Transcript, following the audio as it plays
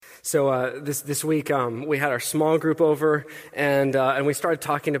So this week we had our small group over, and we started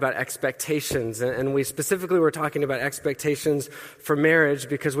talking about expectations, and we specifically were talking about expectations for marriage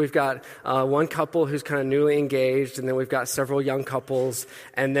because we've got one couple who's kind of newly engaged, and then we've got several young couples,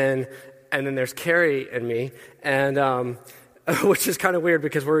 and then there's Carrie and me, and which is kind of weird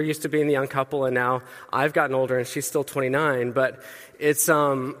because we're used to being the young couple, and now I've gotten older and she's still 29, but it's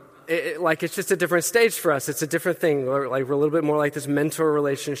it's just a different stage for us. It's a different thing. We're a little bit more like this mentor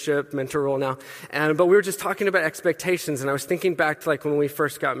role now. But we were just talking about expectations, and I was thinking back to when we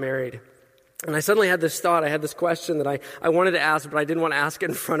first got married. And I suddenly had this thought, I had this question that I wanted to ask, but I didn't want to ask it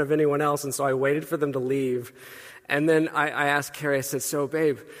in front of anyone else, and so I waited for them to leave. And then I asked Carrie, I said, so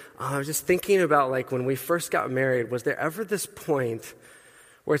babe, I was just thinking about when we first got married, was there ever this point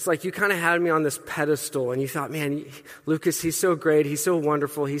where it's you kind of had me on this pedestal and you thought, man, Lucas, he's so great, he's so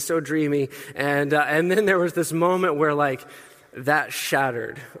wonderful, he's so dreamy. And then there was this moment where that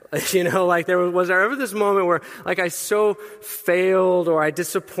shattered. Was there ever this moment where I so failed or I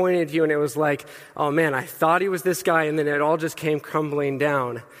disappointed you and it was oh man, I thought he was this guy and then it all just came crumbling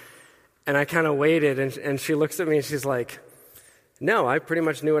down. And I kind of waited and she looks at me and she's like, no, I pretty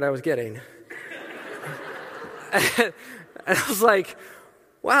much knew what I was getting. And I was like,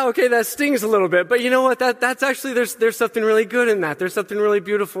 wow, okay, that stings a little bit. But you know what? That's actually, there's something really good in that. There's something really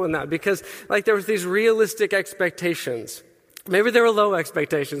beautiful in that because there was these realistic expectations. Maybe they were low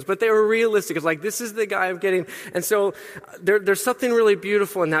expectations, but they were realistic. It's this is the guy I'm getting. And so there's something really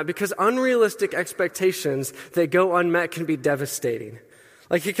beautiful in that because unrealistic expectations that go unmet can be devastating.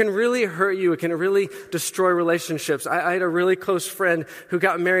 It can really hurt you. It can really destroy relationships. I had a really close friend who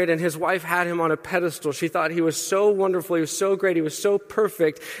got married and his wife had him on a pedestal. She thought he was so wonderful. He was so great. He was so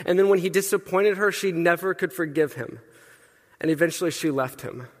perfect. And then when he disappointed her, she never could forgive him. And eventually she left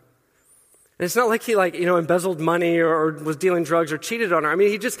him. And it's not like he embezzled money or was dealing drugs or cheated on her. I mean,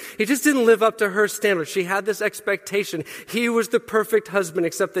 he just didn't live up to her standards. She had this expectation. He was the perfect husband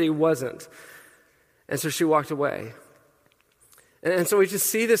except that he wasn't. And so she walked away. And so we just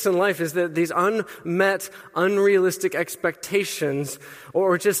see this in life is that these unmet, unrealistic expectations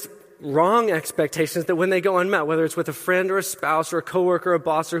or just wrong expectations that when they go unmet, whether it's with a friend or a spouse or a coworker or a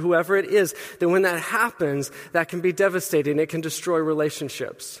boss or whoever it is, that when that happens, that can be devastating. It can destroy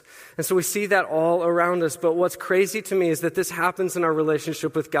relationships. And so we see that all around us. But what's crazy to me is that this happens in our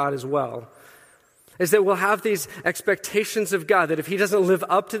relationship with God as well. Is that we'll have these expectations of God, that if he doesn't live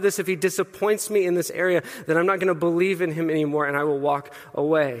up to this, if he disappoints me in this area, then I'm not going to believe in him anymore and I will walk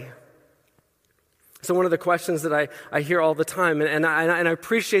away. So one of the questions that I hear all the time, and I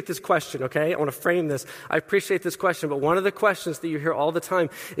appreciate this question, okay? I want to frame this. I appreciate this question, but one of the questions that you hear all the time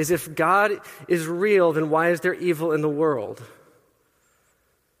is if God is real, then why is there evil in the world?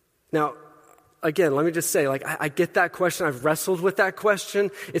 Now, again, let me just say, I get that question. I've wrestled with that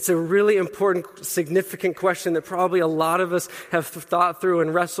question. It's a really important, significant question that probably a lot of us have thought through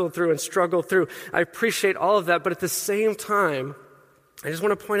and wrestled through and struggled through. I appreciate all of that, but at the same time, I just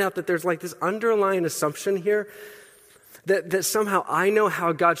want to point out that there's this underlying assumption here that somehow I know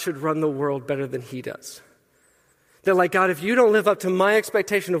how God should run the world better than he does. That God, if you don't live up to my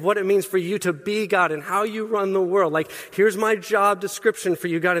expectation of what it means for you to be God and how you run the world, here's my job description for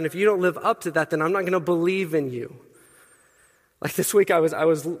you, God, and if you don't live up to that, then I'm not going to believe in you. This week I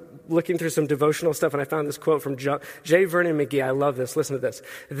was looking through some devotional stuff and I found this quote from J. Vernon McGee. I love this. Listen to this.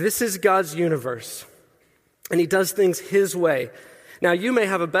 This is God's universe, and he does things his way. Now, you may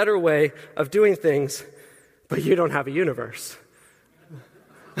have a better way of doing things, but you don't have a universe.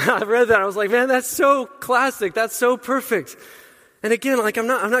 I read that. I was like, man, that's so classic. That's so perfect. And again, I'm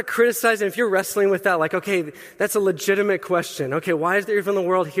not criticizing if you're wrestling with that. Okay, that's a legitimate question. Okay, why is there evil in the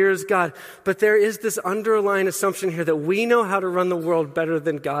world? Here's God. But there is this underlying assumption here that we know how to run the world better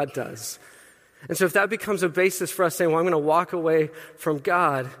than God does. And so if that becomes a basis for us saying, well, I'm going to walk away from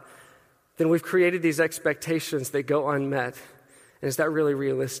God, then we've created these expectations that go unmet. And is that really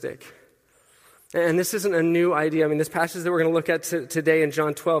realistic? And this isn't a new idea. I mean, this passage that we're going to look at today in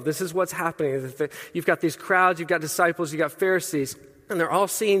John 12, this is what's happening. You've got these crowds, you've got disciples, you've got Pharisees, and they're all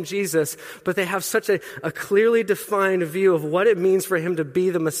seeing Jesus, but they have such a clearly defined view of what it means for him to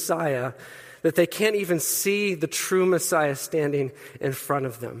be the Messiah that they can't even see the true Messiah standing in front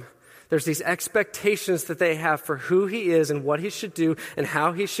of them. There's these expectations that they have for who he is and what he should do and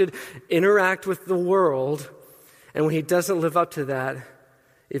how he should interact with the world. And when he doesn't live up to that,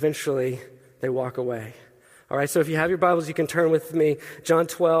 eventually they walk away. All right, so if you have your Bibles, you can turn with me, John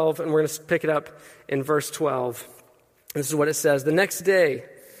 12, and we're going to pick it up in verse 12. This is what it says. The next day,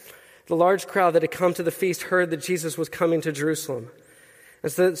 the large crowd that had come to the feast heard that Jesus was coming to Jerusalem.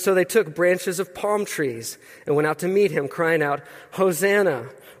 And so they took branches of palm trees and went out to meet him, crying out, "Hosanna!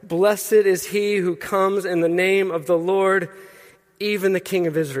 Blessed is he who comes in the name of the Lord, even the King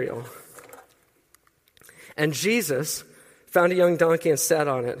of Israel." And Jesus found a young donkey and sat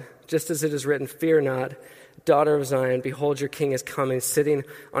on it, just as it is written, "Fear not, daughter of Zion, behold, your king is coming, sitting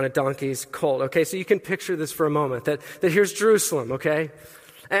on a donkey's colt." Okay, so you can picture this for a moment, that here's Jerusalem, okay?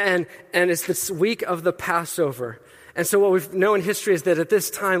 And it's this week of the Passover. And so what we know in history is that at this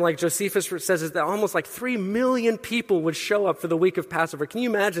time, like Josephus says, is that almost like 3 million people would show up for the week of Passover. Can you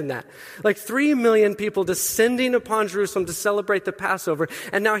imagine that? Like 3 million people descending upon Jerusalem to celebrate the Passover.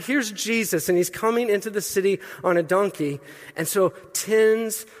 And now here's Jesus, and he's coming into the city on a donkey. And so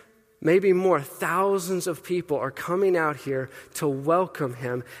tens, maybe more, thousands of people are coming out here to welcome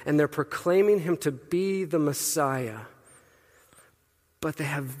him, and they're proclaiming him to be the Messiah. But they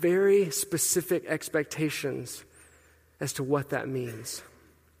have very specific expectations as to what that means.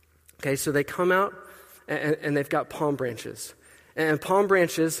 Okay, so they come out and they've got palm branches. And palm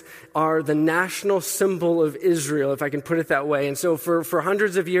branches are the national symbol of Israel, if I can put it that way. And so for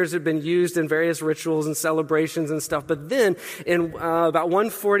hundreds of years, they've been used in various rituals and celebrations and stuff. But then in about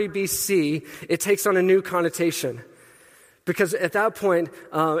 140 BC, it takes on a new connotation. Because at that point,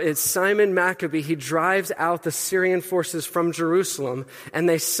 it's Simon Maccabee. He drives out the Syrian forces from Jerusalem, and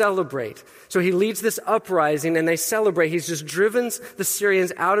they celebrate. So he leads this uprising, and they celebrate. He's just driven the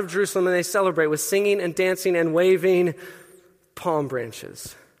Syrians out of Jerusalem, and they celebrate with singing and dancing and waving palm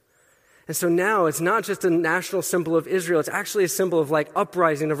branches. And so now it's not just a national symbol of Israel. It's actually a symbol of like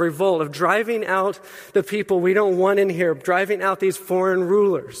uprising, of revolt, of driving out the people we don't want in here, driving out these foreign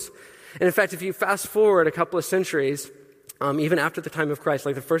rulers. And in fact, if you fast forward a couple of centuries, even after the time of Christ,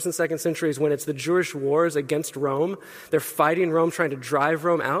 like the 1st and 2nd centuries, when it's the Jewish wars against Rome, they're fighting Rome, trying to drive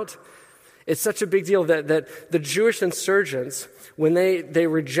Rome out. It's such a big deal that the Jewish insurgents, when they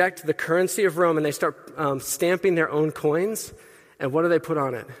reject the currency of Rome and they start stamping their own coins, and what do they put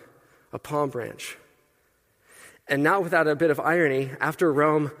on it? A palm branch. And not without a bit of irony, after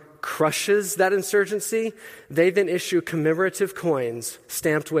Rome crushes that insurgency, they then issue commemorative coins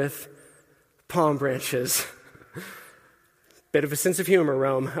stamped with palm branches. Bit of a sense of humor,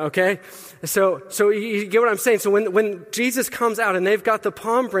 Rome, okay? So you get what I'm saying? So when Jesus comes out and they've got the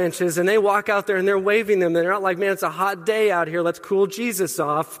palm branches and they walk out there and they're waving them, they're not like, man, it's a hot day out here, let's cool Jesus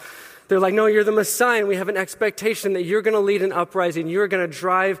off. They're like, no, you're the Messiah, and we have an expectation that you're going to lead an uprising. You're going to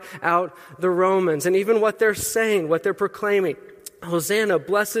drive out the Romans. And even what they're saying, what they're proclaiming, Hosanna,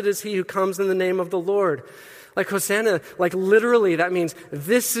 blessed is he who comes in the name of the Lord. Like Hosanna, like literally that means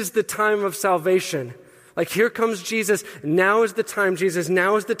this is the time of salvation. Like, here comes Jesus. Now is the time, Jesus.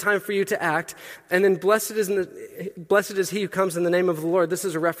 Now is the time for you to act. And then blessed is he who comes in the name of the Lord. This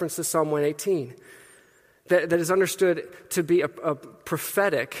is a reference to Psalm 118 that is understood to be a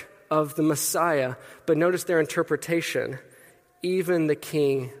prophetic of the Messiah. But notice their interpretation, even the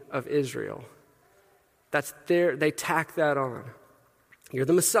King of Israel. That's they tack that on. You're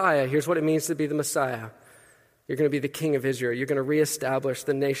the Messiah. Here's what it means to be the Messiah. You're going to be the King of Israel. You're going to reestablish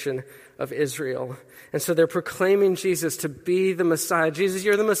the nation of Israel. And so they're proclaiming Jesus to be the Messiah. Jesus,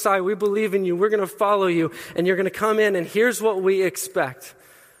 you're the Messiah. We believe in you. We're going to follow you. And you're going to come in, and here's what we expect.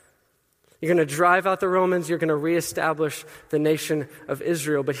 You're going to drive out the Romans. You're going to reestablish the nation of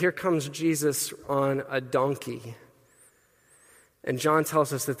Israel. But here comes Jesus on a donkey. And John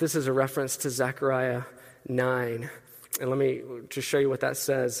tells us that this is a reference to Zechariah 9. And let me just show you what that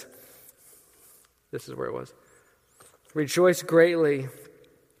says. This is where it was. Rejoice greatly,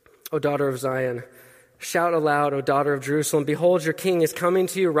 O daughter of Zion. Shout aloud, O daughter of Jerusalem. Behold, your king is coming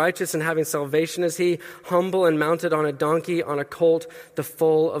to you, righteous and having salvation is he, humble and mounted on a donkey, on a colt, the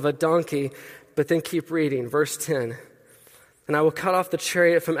foal of a donkey. But then keep reading, verse 10. And I will cut off the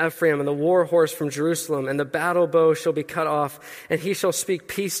chariot from Ephraim and the war horse from Jerusalem, and the battle bow shall be cut off, and he shall speak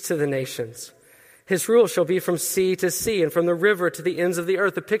peace to the nations. His rule shall be from sea to sea and from the river to the ends of the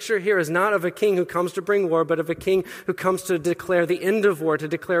earth. The picture here is not of a king who comes to bring war, but of a king who comes to declare the end of war, to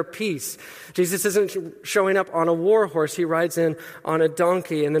declare peace. Jesus isn't showing up on a war horse. He rides in on a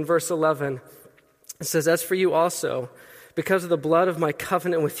donkey. And then verse 11, it says, as for you also, because of the blood of my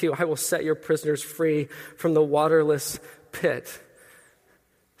covenant with you, I will set your prisoners free from the waterless pit.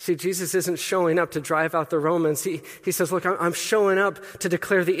 See, Jesus isn't showing up to drive out the Romans. He says, look, I'm showing up to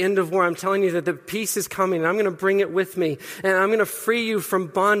declare the end of war. I'm telling you that the peace is coming, and I'm going to bring it with me. And I'm going to free you from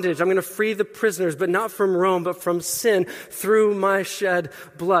bondage. I'm going to free the prisoners, but not from Rome, but from sin through my shed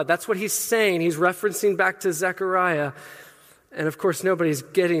blood. That's what he's saying. He's referencing back to Zechariah. And of course, nobody's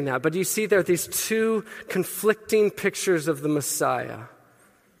getting that. But you see there these two conflicting pictures of the Messiah.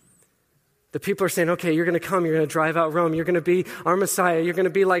 The people are saying, okay, you're going to come, you're going to drive out Rome, you're going to be our Messiah, you're going to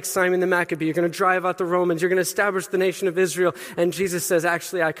be like Simon the Maccabee, you're going to drive out the Romans, you're going to establish the nation of Israel. And Jesus says,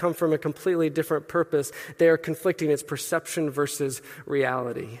 actually, I come from a completely different purpose. They are conflicting. It's perception versus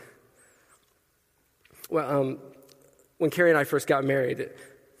reality. Well, when Carrie and I first got married,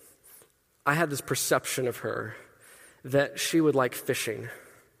 I had this perception of her that she would like fishing.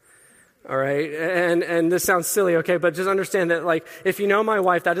 All right. And this sounds silly, okay, but just understand that, like, if you know my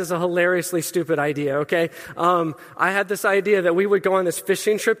wife, that is a hilariously stupid idea, okay? I had this idea that we would go on this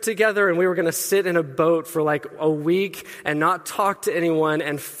fishing trip together and we were going to sit in a boat for like a week and not talk to anyone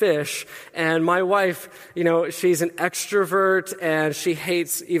and fish. And my wife, she's an extrovert and she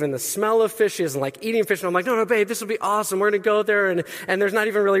hates even the smell of fish. She doesn't like eating fish. And I'm like, no, babe, this will be awesome. We're going to go there and there's not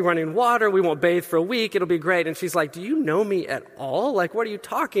even really running water. We won't bathe for a week. It'll be great. And she's like, do you know me at all? Like, what are you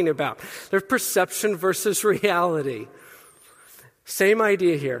talking about? There's perception versus reality. Same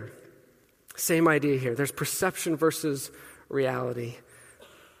idea here. There's perception versus reality.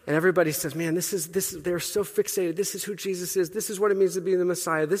 And everybody says, man, this is, they're so fixated. This is who Jesus is. This is what it means to be the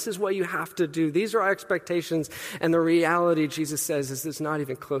Messiah. This is what you have to do. These are our expectations. And the reality, Jesus says, is it's not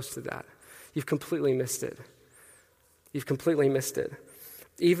even close to that. You've completely missed it.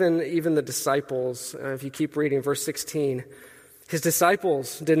 Even the disciples, if you keep reading verse 16, his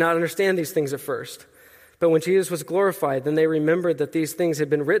disciples did not understand these things at first. But when Jesus was glorified, then they remembered that these things had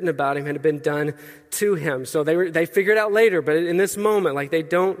been written about him and had been done to him. So they figured out later, but in this moment, like, they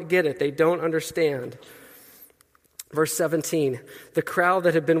don't get it. They don't understand. Verse 17, the crowd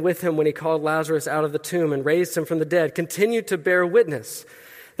that had been with him when he called Lazarus out of the tomb and raised him from the dead continued to bear witness.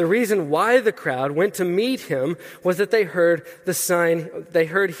 The reason why the crowd went to meet him was that they heard the sign. They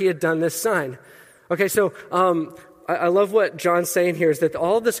heard he had done this sign. Okay, so I love what John's saying here is that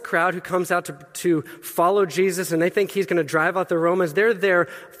all this crowd who comes out to follow Jesus and they think he's going to drive out the Romans, they're there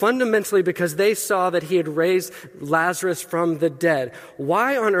fundamentally because they saw that he had raised Lazarus from the dead.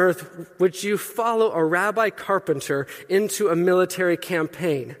 Why on earth would you follow a rabbi carpenter into a military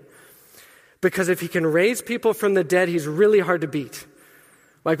campaign? Because if he can raise people from the dead, he's really hard to beat.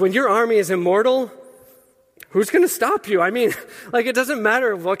 Like, when your army is immortal, who's going to stop you? I mean, like, it doesn't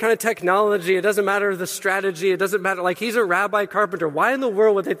matter what kind of technology. It doesn't matter the strategy. It doesn't matter. Like, he's a rabbi carpenter. Why in the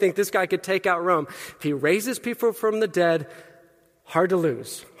world would they think this guy could take out Rome? If he raises people from the dead, hard to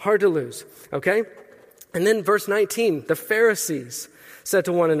lose, okay? And then verse 19, the Pharisees said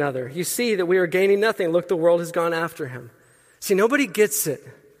to one another, you see that we are gaining nothing. Look, the world has gone after him. See, nobody gets it.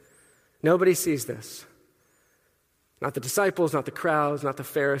 Nobody sees this. Not the disciples, not the crowds, not the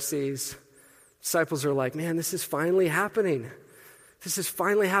Pharisees. Disciples are like, man, this is finally happening.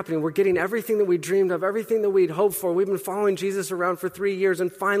 We're getting everything that we dreamed of, everything that we'd hoped for. We've been following Jesus around for 3 years,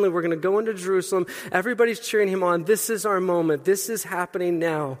 and finally we're going to go into Jerusalem. Everybody's cheering him on. This is our moment. This is happening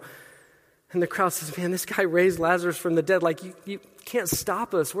now. And the crowd says, man, this guy raised Lazarus from the dead. Like, you can't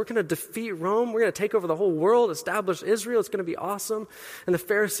stop us. We're going to defeat Rome. We're going to take over the whole world, establish Israel. It's going to be awesome. And the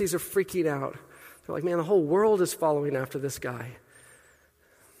Pharisees are freaking out. They're like, man, the whole world is following after this guy.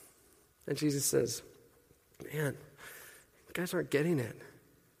 And Jesus says, man, you guys aren't getting it.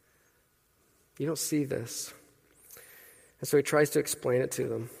 You don't see this. And so he tries to explain it to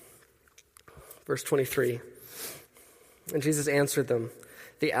them. Verse 23, and Jesus answered them,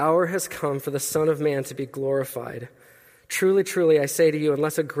 the hour has come for the Son of Man to be glorified. Truly, truly, I say to you,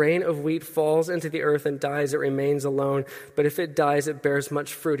 unless a grain of wheat falls into the earth and dies, it remains alone. But if it dies, it bears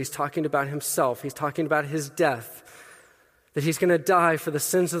much fruit. He's talking about himself. He's talking about his death. That he's going to die for the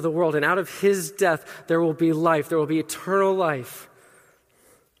sins of the world. And out of his death, there will be life. There will be eternal life.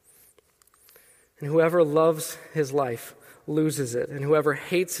 And whoever loves his life loses it. And whoever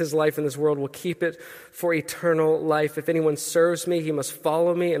hates his life in this world will keep it for eternal life. If anyone serves me, he must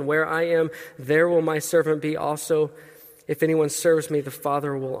follow me. And where I am, there will my servant be also. If anyone serves me, the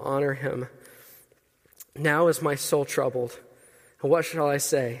Father will honor him. Now is my soul troubled. And what shall I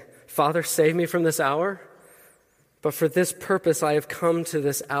say? Father, save me from this hour? But for this purpose I have come to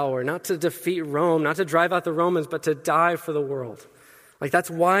this hour, not to defeat Rome, not to drive out the Romans, but to die for the world. Like, that's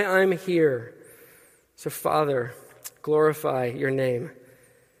why I'm here. So, Father, glorify your name.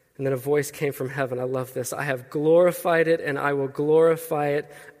 And then a voice came from heaven. I love this. I have glorified it, and I will glorify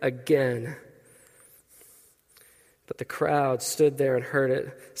it again. But the crowd stood there and heard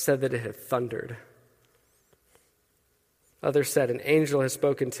it, said that it had thundered. Others said, an angel has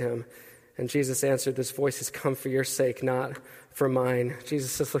spoken to him. And Jesus answered, this voice has come for your sake, not for mine.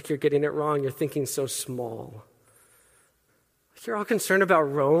 Jesus says, look, you're getting it wrong. You're thinking so small. You're all concerned about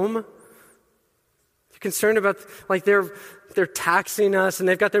Rome. You're concerned about, like, they're they're taxing us and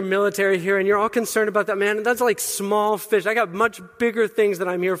they've got their military here and you're all concerned about that, man. That's like small fish. I got much bigger things that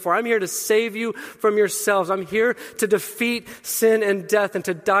I'm here for. I'm here to save you from yourselves. I'm here to defeat sin and death and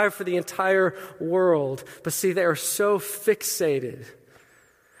to die for the entire world. But see, they are so fixated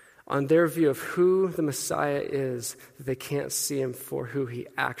on their view of who the Messiah is that they can't see him for who he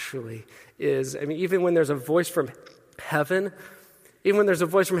actually is. I mean, even when there's a voice from heaven,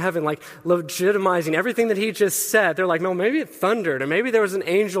 like legitimizing everything that he just said, they're like, no, maybe it thundered, or maybe there was an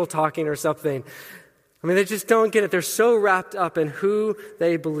angel talking or something. I mean, they just don't get it. They're so wrapped up in who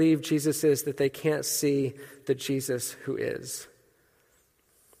they believe Jesus is that they can't see the Jesus who is.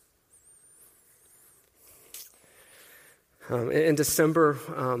 In December,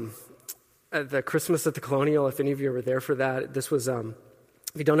 at the Christmas at the Colonial, if any of you were there for that, this was, if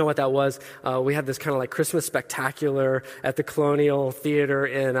you don't know what that was, we had this kind of like Christmas spectacular at the Colonial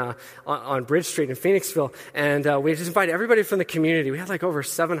Theater on Bridge Street in Phoenixville. And we just invited everybody from the community. We had like over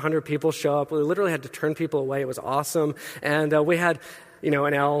 700 people show up. We literally had to turn people away. It was awesome. And we had,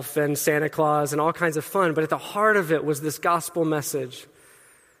 an elf and Santa Claus and all kinds of fun. But at the heart of it was this gospel message.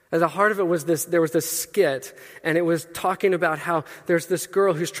 At the heart of it was there was this skit, and it was talking about how there's this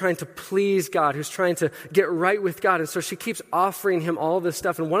girl who's trying to please God, who's trying to get right with God. And so she keeps offering him all this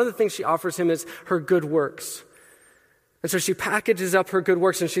stuff. And one of the things she offers him is her good works. And so she packages up her good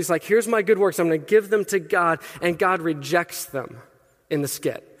works, and she's like, here's my good works. I'm going to give them to God. And God rejects them in the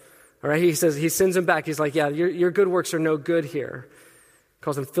skit. All right, he sends them back. He's like, yeah, your good works are no good here. He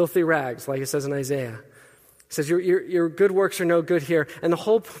calls them filthy rags, like it says in Isaiah. He says, your good works are no good here. And the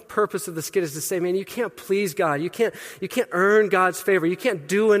whole purpose of the skit is to say, man, you can't please God. You can't earn God's favor. You can't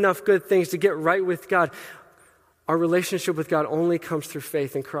do enough good things to get right with God. Our relationship with God only comes through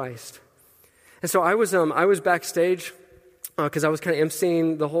faith in Christ. And so I was backstage because I was kind of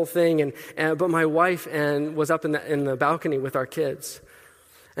emceeing the whole thing, but my wife was up in the balcony with our kids.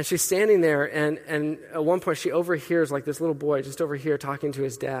 And she's standing there, and at one point she overhears like this little boy just over here talking to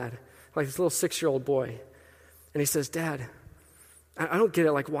his dad, like this little 6-year-old boy. And he says, Dad, I don't get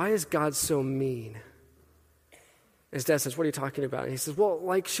it. Like, why is God so mean? And his dad says, what are you talking about? And he says, well,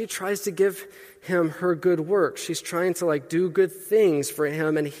 like she tries to give him her good work. She's trying to like do good things for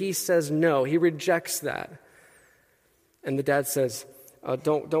him. And he says no. He rejects that. And the dad says,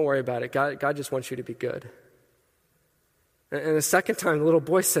 don't worry about it. God just wants you to be good. And the second time, the little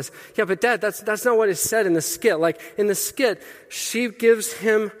boy says, yeah, but Dad, that's not what is said in the skit. Like, in the skit, she gives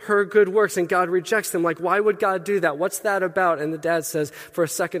him her good works, and God rejects them. Like, why would God do that? What's that about? And the dad says, for a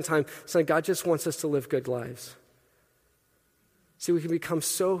second time, son, God just wants us to live good lives. See, we can become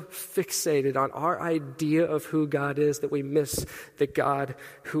so fixated on our idea of who God is that we miss the God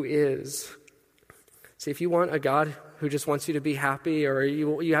who is. See, if you want a God who just wants you to be happy, or you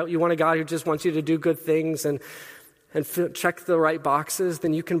want a God who just wants you to do good things and check the right boxes,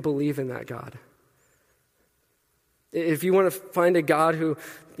 then you can believe in that God. If you want to find a God who,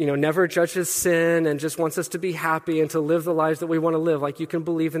 never judges sin and just wants us to be happy and to live the lives that we want to live, like you can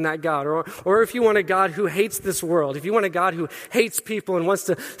believe in that God. Or if you want a God who hates this world, if you want a God who hates people and wants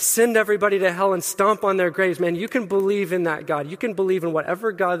to send everybody to hell and stomp on their graves, man, you can believe in that God. You can believe in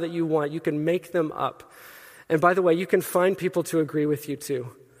whatever God that you want. You can make them up. And by the way, you can find people to agree with you too.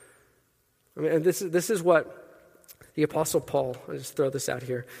 I mean, and this is what the Apostle Paul, I'll just throw this out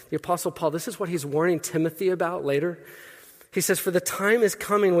here. The Apostle Paul, this is what he's warning Timothy about later. He says, for the time is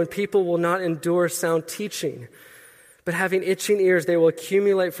coming when people will not endure sound teaching, but having itching ears, they will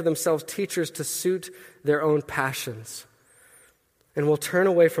accumulate for themselves teachers to suit their own passions, and will turn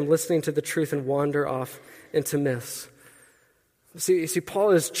away from listening to the truth and wander off into myths. See,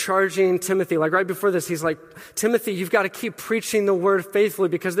 Paul is charging Timothy, like right before this, he's like, Timothy, you've got to keep preaching the word faithfully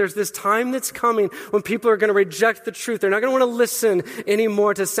because there's this time that's coming when people are going to reject the truth. They're not going to want to listen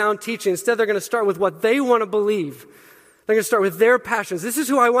anymore to sound teaching. Instead, they're going to start with what they want to believe. They're going to start with their passions. This is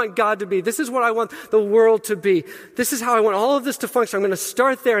who I want God to be. This is what I want the world to be. This is how I want all of this to function. I'm going to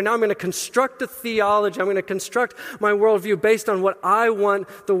start there, and now I'm going to construct a theology. I'm going to construct my worldview based on what I want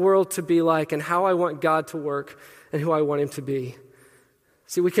the world to be like and how I want God to work and who I want him to be.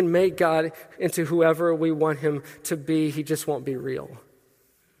 See, we can make God into whoever we want him to be. He just won't be real.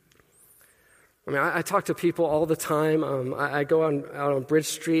 I mean, I talk to people all the time. I go out on Bridge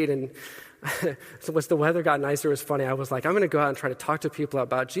Street, and so once the weather got nicer, it was funny. I was like, I'm going to go out and try to talk to people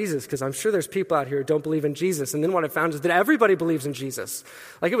about Jesus because I'm sure there's people out here who don't believe in Jesus. And then what I found is that everybody believes in Jesus.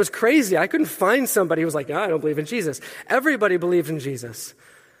 Like, it was crazy. I couldn't find somebody who was like, no, I don't believe in Jesus. Everybody believed in Jesus.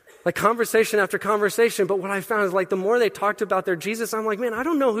 Like conversation after conversation. But what I found is like the more they talked about their Jesus, I'm like, man, I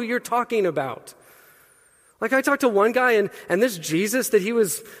don't know who you're talking about. Like I talked to one guy and this Jesus that he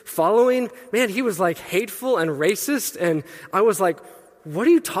was following, man, he was like hateful and racist. And I was like, what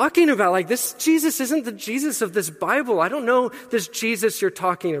are you talking about? Like this Jesus isn't the Jesus of this Bible. I don't know this Jesus you're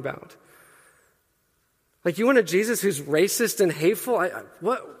talking about. Like you want a Jesus who's racist and hateful?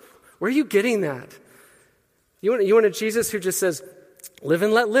 Where are you getting that? You want a Jesus who just says, live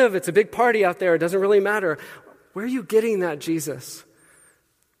and let live. It's a big party out there. It doesn't really matter. Where are you getting that Jesus?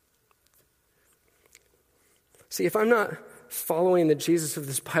 See, if I'm not following the Jesus of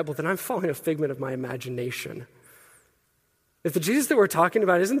this Bible, then I'm following a figment of my imagination. If the Jesus that we're talking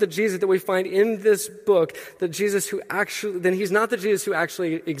about isn't the Jesus that we find in this book, then he's not the Jesus who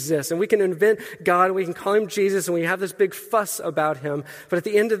actually exists. And we can invent God, and we can call him Jesus, and we have this big fuss about him. But at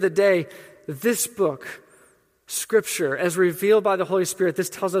the end of the day, this book, Scripture, as revealed by the Holy Spirit, this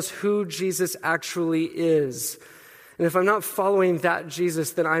tells us who Jesus actually is. And if I'm not following that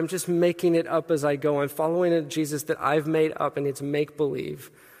Jesus, then I'm just making it up as I go. I'm following a Jesus that I've made up, and it's make-believe.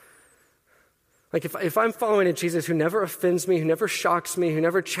 Like if I'm following a Jesus who never offends me, who never shocks me, who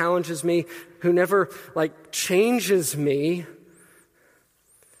never challenges me, who never changes me,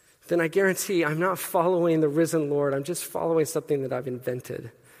 then I guarantee I'm not following the risen Lord. I'm just following something that I've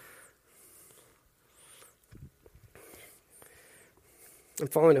invented. I'm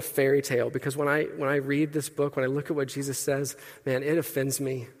following a fairy tale because when I read this book, when I look at what Jesus says, man, it offends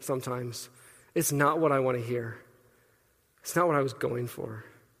me sometimes. It's not what I want to hear. It's not what I was going for.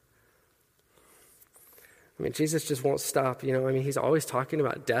 I mean, Jesus just won't stop. He's always talking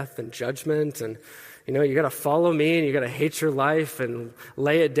about death and judgment and, you got to follow me and you got to hate your life and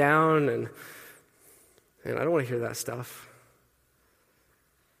lay it down. And I don't want to hear that stuff.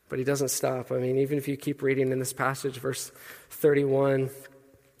 But he doesn't stop. I mean, even if you keep reading in this passage, verse 31,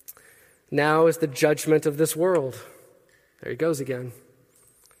 now is the judgment of this world. There he goes again.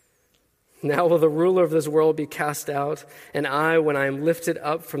 Now will the ruler of this world be cast out, and I, when I am lifted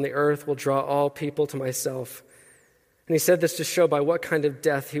up from the earth, will draw all people to myself. And he said this to show by what kind of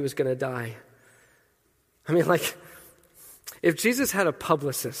death he was going to die. I mean, if Jesus had a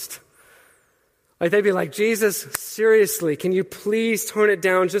publicist, they'd be like, Jesus, seriously, can you please tone it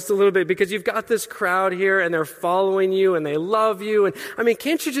down just a little bit? Because you've got this crowd here and they're following you and they love you. And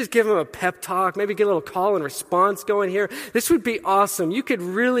can't you just give them a pep talk? Maybe get a little call and response going here. This would be awesome. You could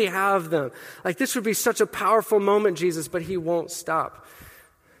really have them. This would be such a powerful moment, Jesus, but he won't stop.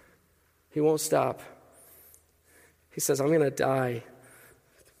 He won't stop. He says, I'm going to die.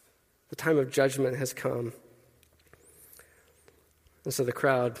 The time of judgment has come. And so the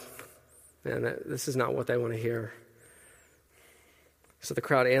crowd, man, this is not what they want to hear. So the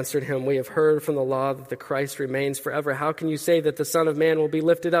crowd answered him, we have heard from the law that the Christ remains forever. How can you say that the Son of Man will be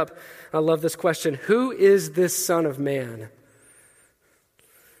lifted up? I love this question. Who is this Son of Man?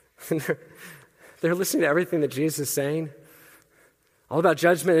 They're listening to everything that Jesus is saying. All about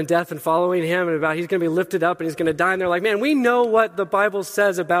judgment and death and following him and about he's going to be lifted up and he's going to die. And they're like, man, we know what the Bible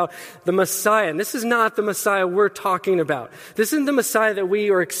says about the Messiah. And this is not the Messiah we're talking about. This isn't the Messiah that we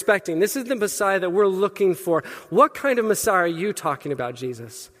are expecting. This is the Messiah that we're looking for. What kind of Messiah are you talking about,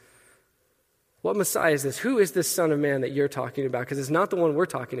 Jesus? What Messiah is this? Who is this Son of Man that you're talking about? Because it's not the one we're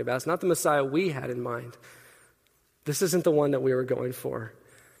talking about. It's not the Messiah we had in mind. This isn't the one that we were going for.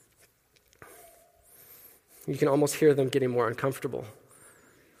 You can almost hear them getting more uncomfortable.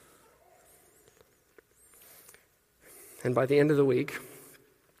 And by the end of the week,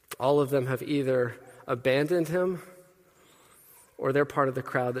 all of them have either abandoned him or they're part of the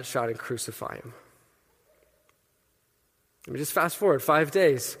crowd that shouted, crucify him. I mean, just fast forward 5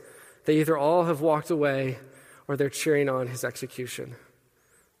 days. They either all have walked away or they're cheering on his execution.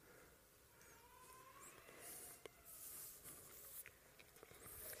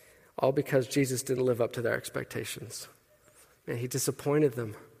 All because Jesus didn't live up to their expectations. And he disappointed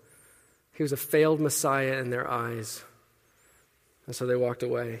them. He was a failed Messiah in their eyes. And so they walked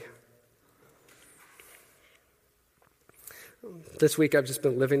away. This week I've just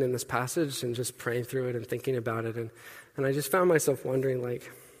been living in this passage and just praying through it and thinking about it. And I just found myself wondering,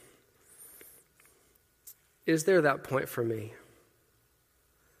 is there that point for me?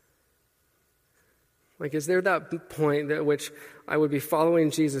 Is there that point at which I would be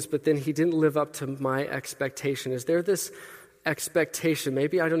following Jesus, but then he didn't live up to my expectation? Is there this expectation,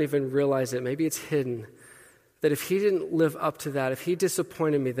 maybe I don't even realize it, maybe it's hidden, that if he didn't live up to that, if he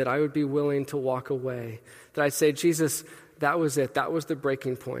disappointed me, that I would be willing to walk away, that I'd say, Jesus, that was it, that was the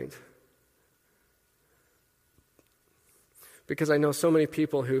breaking point. Because I know so many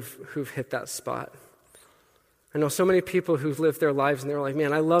people who've hit that spot. I know so many people who've lived their lives and they're like,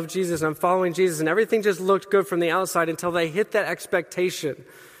 man, I love Jesus and I'm following Jesus and everything just looked good from the outside until they hit that expectation.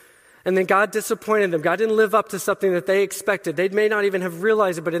 And then God disappointed them. God didn't live up to something that they expected. They may not even have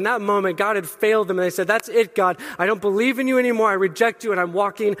realized it, but in that moment, God had failed them. And they said, that's it, God. I don't believe in you anymore. I reject you, and I'm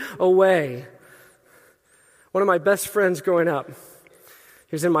walking away. One of my best friends growing up,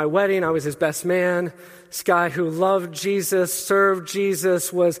 he was in my wedding. I was his best man. This guy who loved Jesus, served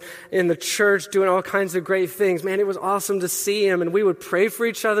Jesus, was in the church doing all kinds of great things. Man, it was awesome to see him. And we would pray for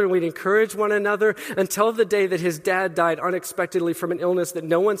each other and we'd encourage one another until the day that his dad died unexpectedly from an illness that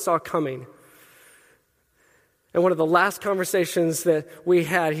no one saw coming. And one of the last conversations that we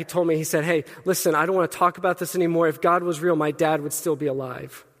had, he told me, he said, hey, listen, I don't want to talk about this anymore. If God was real, my dad would still be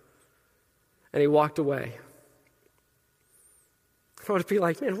alive. And he walked away. I want to be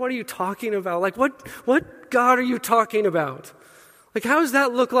like, man, what are you talking about? Like, what God are you talking about? Like, how does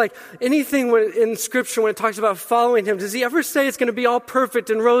that look like anything in Scripture when it talks about following him? Does he ever say it's going to be all perfect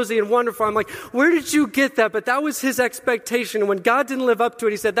and rosy and wonderful? I'm like, where did you get that? But that was his expectation. And when God didn't live up to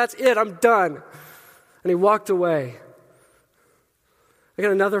it, he said, that's it, I'm done. And he walked away. I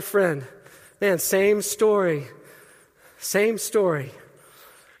got another friend. Man, same story.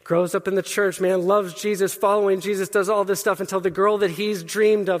 Grows up in the church, man, loves Jesus, following Jesus, does all this stuff until the girl that he's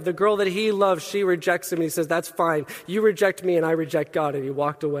dreamed of, the girl that he loves, she rejects him. And he says, that's fine. You reject me and I reject God. And he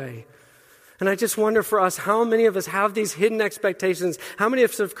walked away. And I just wonder for us, how many of us have these hidden expectations? How many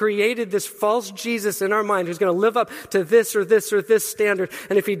of us have created this false Jesus in our mind who's going to live up to this or this or this standard?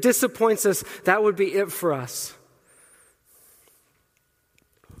 And if he disappoints us, that would be it for us.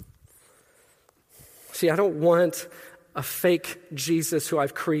 See, I don't want a fake Jesus who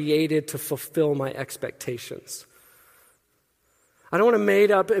I've created to fulfill my expectations. I don't want a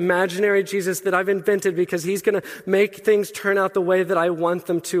made-up imaginary Jesus that I've invented because he's going to make things turn out the way that I want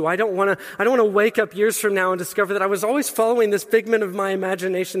them to. I don't want to wake up years from now and discover that I was always following this figment of my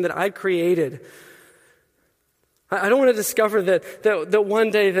imagination that I'd created. I don't want to discover that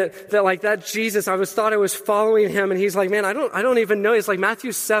one day that like that Jesus, thought I was following him, and he's like, man, I don't even know. It's like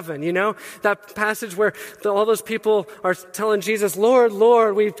Matthew 7, that passage where all those people are telling Jesus, Lord,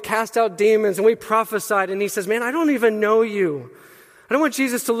 Lord, we've cast out demons and we prophesied. And he says, man, I don't even know you. I don't want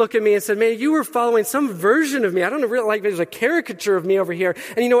Jesus to look at me and say, man, you were following some version of me. I don't really like there's a caricature of me over here.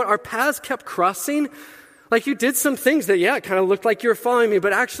 And you know what? Our paths kept crossing. Like you did some things that, it kind of looked like you were following me,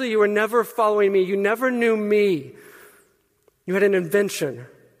 but actually you were never following me. You never knew me. You had an invention.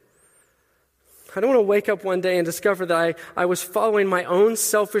 I don't want to wake up one day and discover that I was following my own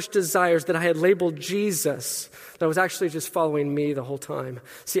selfish desires that I had labeled Jesus, that I was actually just following me the whole time.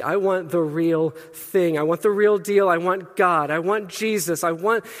 See, I want the real thing. I want the real deal. I want God. I want Jesus. I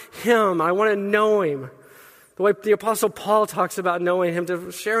want him. I want to know him. The way the Apostle Paul talks about knowing him,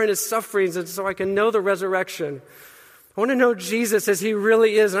 to share in his sufferings and so I can know the resurrection. I want to know Jesus as he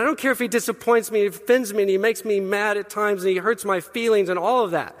really is. And I don't care if he disappoints me, he offends me, and he makes me mad at times, and he hurts my feelings and all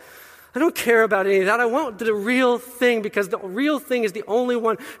of that. I don't care about any of that. I want the real thing because the real thing is the only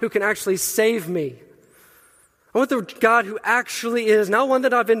one who can actually save me. I want the God who actually is, not one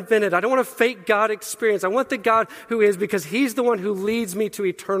that I've invented. I don't want a fake God experience. I want the God who is because he's the one who leads me to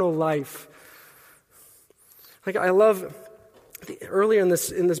eternal life. Like I love earlier in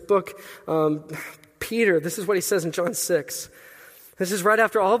this book, Peter, this is what he says in John 6. This is right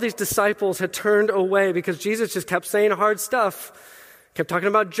after all these disciples had turned away because Jesus just kept saying hard stuff, kept talking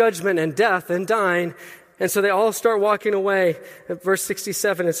about judgment and death and dying. And so they all start walking away at verse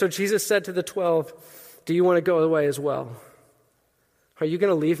 67. And so Jesus said to the 12, do you want to go away as well? Are you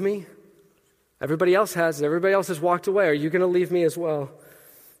going to leave me? Everybody else has. Everybody else has walked away. Are you going to leave me as well?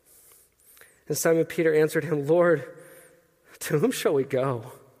 And Simon Peter answered him, Lord, to whom shall we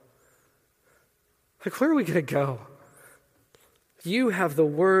go? Like, where are we going to go? You have the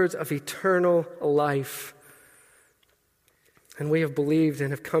words of eternal life. And we have believed and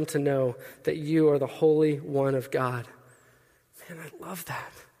have come to know that you are the Holy One of God. Man, I love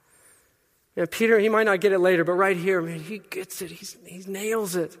that. Peter, he might not get it later, but right here, man, he gets it. He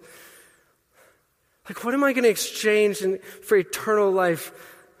nails it. Like, what am I going to exchange for eternal life?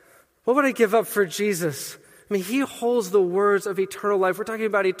 What would I give up for Jesus? I mean, he holds the words of eternal life. We're talking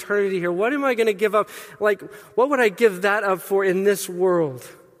about eternity here. What am I going to give up? Like, what would I give that up for in this world?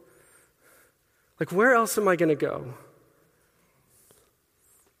 Like, where else am I going to go?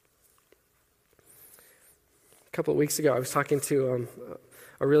 A couple of weeks ago, I was talking to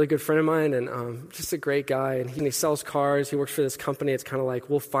a really good friend of mine, and just a great guy, and he sells cars. He works for this company. It's kind of like,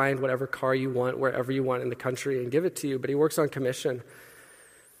 we'll find whatever car you want, wherever you want in the country, and give it to you, but he works on commission.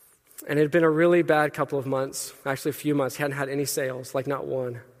 And it had been a really bad couple of months, actually a few months. He hadn't had any sales, like not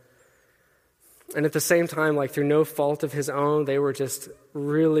one. And at the same time, like through no fault of his own, they were just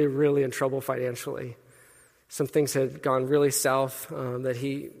really, really in trouble financially. Some things had gone really south that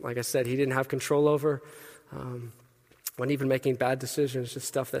he, like I said, he didn't have control over. Wasn't even making bad decisions, just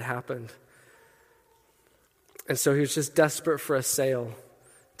stuff that happened. And so he was just desperate for a sale.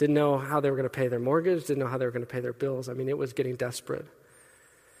 Didn't know how they were going to pay their mortgage, didn't know how they were going to pay their bills. I mean, it was getting desperate.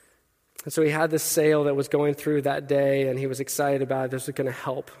 And so he had this sale that was going through that day, and he was excited about it. This was going to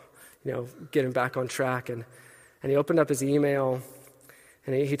help, get him back on track. And he opened up his email,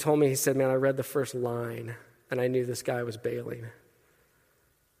 and he told me, he said, man, I read the first line, and I knew this guy was bailing.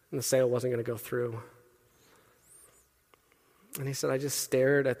 And the sale wasn't going to go through. And he said, I just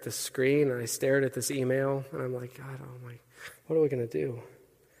stared at the screen, and I stared at this email, and I'm like, God, what are we going to do?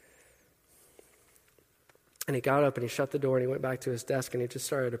 And he got up and he shut the door and he went back to his desk and he just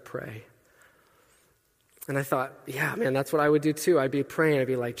started to pray. And I thought, yeah, man, that's what I would do too. I'd be praying. I'd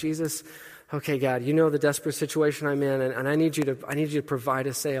be like, Jesus, okay, God, you know the desperate situation I'm in, and I need you to provide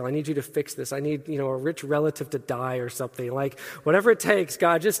a sale. I need you to fix this. I need, a rich relative to die or something. Like, whatever it takes,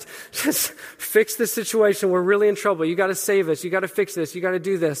 God, just fix this situation. We're really in trouble. You got to save us. You got to fix this. You got to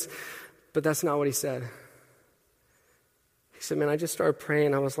do this. But that's not what he said. He said, man, I just started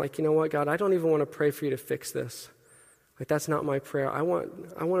praying. I was like, you know what, God, I don't even want to pray for you to fix this. Like, that's not my prayer. I want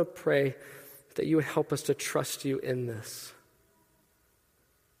to pray that you would help us to trust you in this.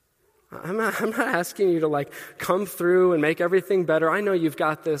 I'm not asking you to come through and make everything better. I know you've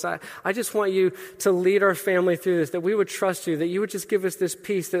got this. I just want you to lead our family through this, that we would trust you, that you would just give us this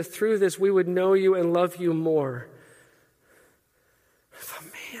peace, that through this we would know you and love you more. I thought,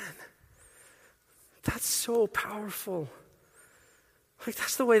 man, that's so powerful.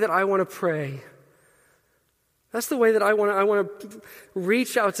 That's the way that I want to pray. That's the way that I want to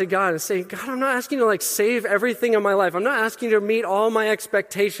reach out to God and say, God, I'm not asking you to save everything in my life. I'm not asking you to meet all my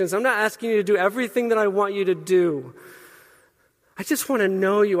expectations. I'm not asking you to do everything that I want you to do. I just want to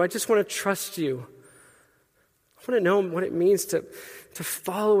know you. I just want to trust you. I want to know what it means to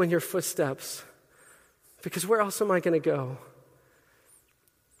follow in your footsteps. Because where else am I going to go?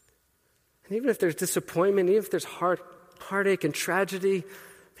 And even if there's disappointment, even if there's heartache and tragedy,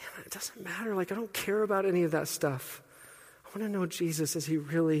 man, it doesn't matter. I don't care about any of that stuff. I want to know Jesus as he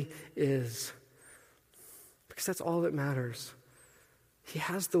really is. Because that's all that matters. He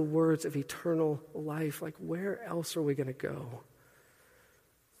has the words of eternal life. Where else are we going to go?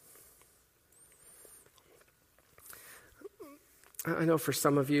 I know for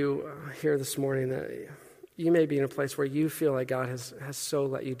some of you here this morning that you may be in a place where you feel like God has so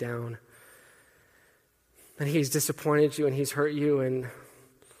let you down. And he's disappointed you and he's hurt you and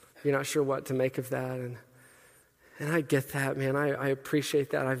you're not sure what to make of that. And I get that, man. I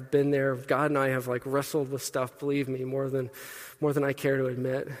appreciate that. I've been there. God and I have wrestled with stuff, believe me, more than I care to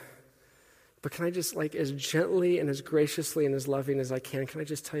admit. But can I just as gently and as graciously and as loving as I can I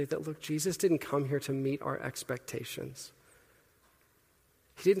just tell you that, look, Jesus didn't come here to meet our expectations.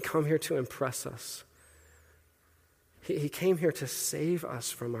 He didn't come here to impress us. He came here to save us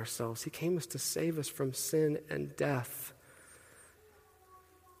from ourselves. He came to save us from sin and death.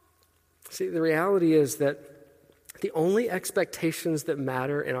 See, the reality is that the only expectations that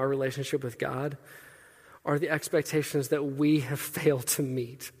matter in our relationship with God are the expectations that we have failed to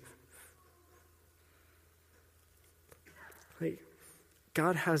meet.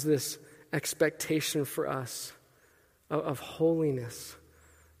 God has this expectation for us of holiness,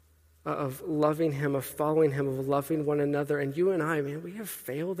 of loving him, of following him, of loving one another. And you and I, man, we have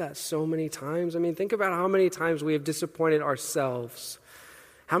failed that so many times. I mean, think about how many times we have disappointed ourselves.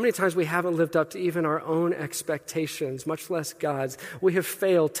 How many times we haven't lived up to even our own expectations, much less God's. We have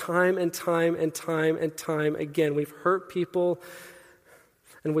failed time and time and time and time again. We've hurt people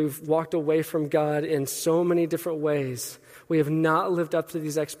and we've walked away from God in so many different ways. We have not lived up to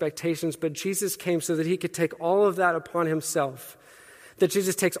these expectations, but Jesus came so that he could take all of that upon himself. That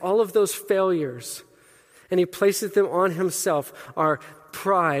Jesus takes all of those failures and he places them on himself, our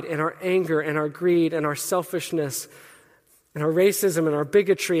pride and our anger and our greed and our selfishness and our racism and our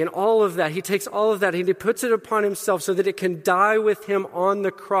bigotry and all of that. He takes all of that and he puts it upon himself so that it can die with him on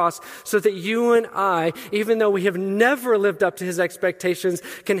the cross, so that you and I, even though we have never lived up to his expectations,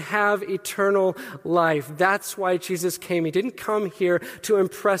 can have eternal life. That's why Jesus came. He didn't come here to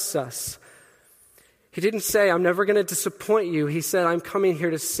impress us. He didn't say, I'm never going to disappoint you. He said, I'm coming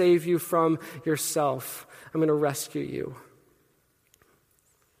here to save you from yourself. I'm going to rescue you.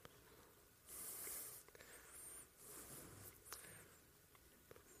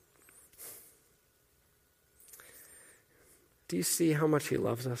 Do you see how much he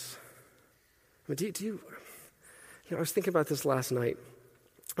loves us? I mean, do you I was thinking about this last night.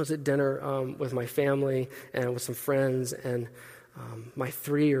 I was at dinner with my family and with some friends, and my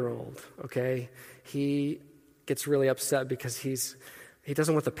 3-year-old, okay, he gets really upset because he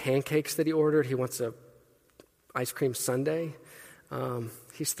doesn't want the pancakes that he ordered. He wants a ice cream sundae.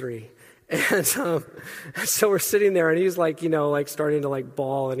 He's 3. And so we're sitting there, and he's like, starting to like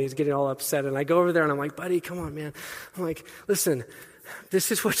bawl, and he's getting all upset. And I go over there, and I'm like, buddy, come on, man. I'm like, listen, this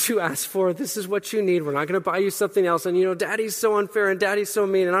is what you asked for. This is what you need. We're not going to buy you something else. And, daddy's so unfair, and daddy's so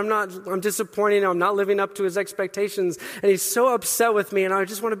mean, and I'm disappointing him. I'm not living up to his expectations. And he's so upset with me. And I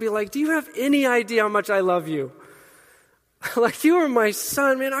just want to be like, do you have any idea how much I love you? Like, you are my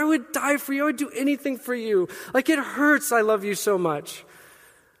son, man. I would die for you. I would do anything for you. Like, it hurts. I love you so much.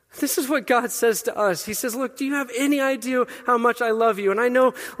 This is what God says to us. He says, look, do you have any idea how much I love you? And I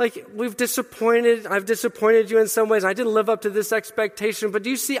know, like, I've disappointed you in some ways. I didn't live up to this expectation, but do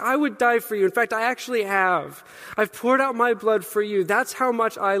you see, I would die for you. In fact, I actually have. I've poured out my blood for you. That's how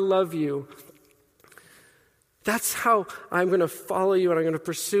much I love you. That's how I'm going to follow you, and I'm going to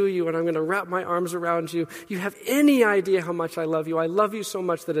pursue you, and I'm going to wrap my arms around you. You have any idea how much I love you? I love you so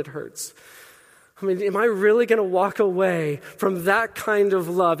much that it hurts. I mean, am I really going to walk away from that kind of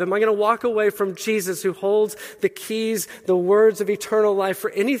love? Am I going to walk away from Jesus, who holds the keys, the words of eternal life,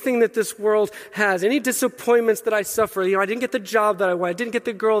 for anything that this world has, any disappointments that I suffer? I didn't get the job that I wanted. I didn't get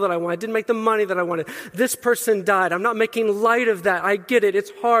the girl that I wanted. I didn't make the money that I wanted. This person died. I'm not making light of that. I get it.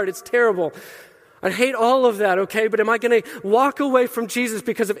 It's hard. It's terrible. I hate all of that, okay? But am I going to walk away from Jesus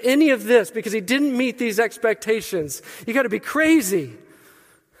because of any of this, because he didn't meet these expectations? You got to be crazy.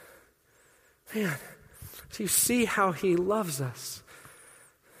 Man, do you see how he loves us?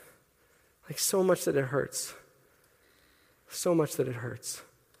 Like, so much that it hurts. So much that it hurts.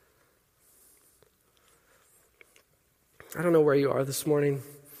 I don't know where you are this morning.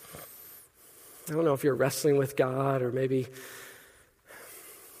 I don't know if you're wrestling with God, or maybe,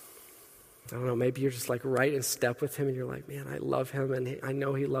 I don't know, maybe you're just like right in step with him, and you're like, man, I love him, and I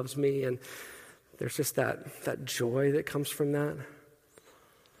know he loves me, and there's just that joy that comes from that.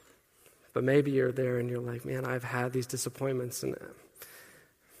 But maybe you're there and you're like, man, I've had these disappointments, and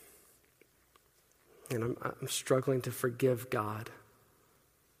I'm struggling to forgive God.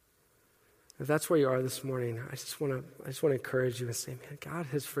 If that's where you are this morning, I just want to encourage you and say, man, God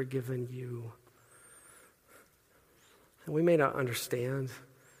has forgiven you. And we may not understand.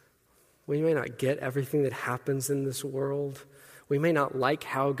 We may not get everything that happens in this world. We may not like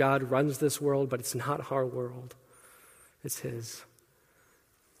how God runs this world, but it's not our world. It's his.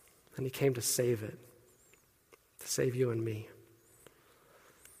 And he came to save it, to save you and me.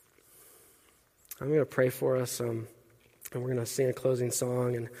 I'm going to pray for us, and we're going to sing a closing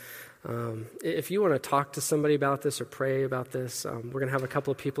song. And if you want to talk to somebody about this or pray about this, we're going to have a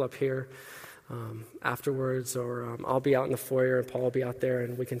couple of people up here afterwards, or I'll be out in the foyer, and Paul will be out there,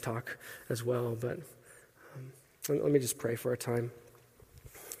 and we can talk as well. But let me just pray for a time.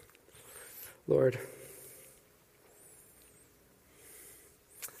 Lord,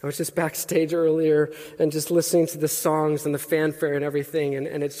 I was just backstage earlier and just listening to the songs and the fanfare and everything,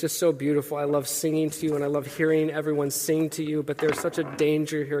 and it's just so beautiful. I love singing to you, and I love hearing everyone sing to you, but there's such a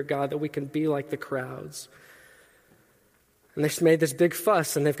danger here, God, that we can be like the crowds. And they've made this big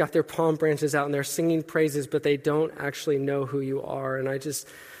fuss, and they've got their palm branches out, and they're singing praises, but they don't actually know who you are. And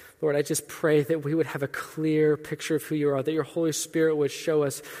Lord, I just pray that we would have a clear picture of who you are, that your Holy Spirit would show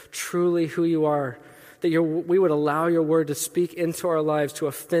us truly who you are, that we would allow your word to speak into our lives, to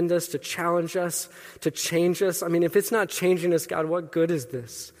offend us, to challenge us, to change us. I mean, if it's not changing us, God, what good is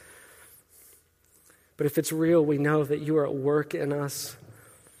this? But if it's real, we know that you are at work in us.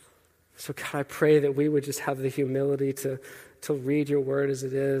 So God, I pray that we would just have the humility to read your word as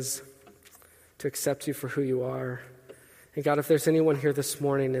it is, to accept you for who you are. And God, if there's anyone here this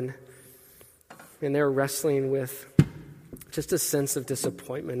morning and they're wrestling with just a sense of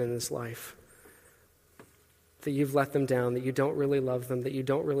disappointment in this life, that you've let them down, that you don't really love them, that you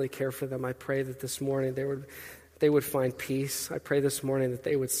don't really care for them, I pray that this morning they would find peace. I pray this morning that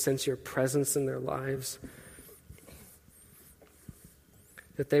they would sense your presence in their lives,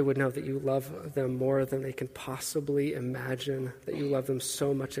 that they would know that you love them more than they can possibly imagine, that you love them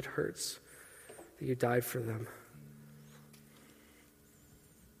so much it hurts, that you died for them.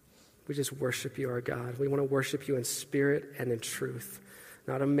 We just worship you, our God. We want to worship you in spirit and in truth,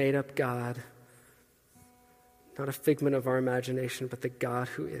 not a made-up God, not a figment of our imagination, but the God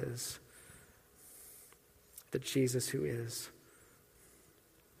who is, the Jesus who is.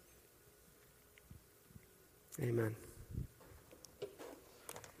 Amen.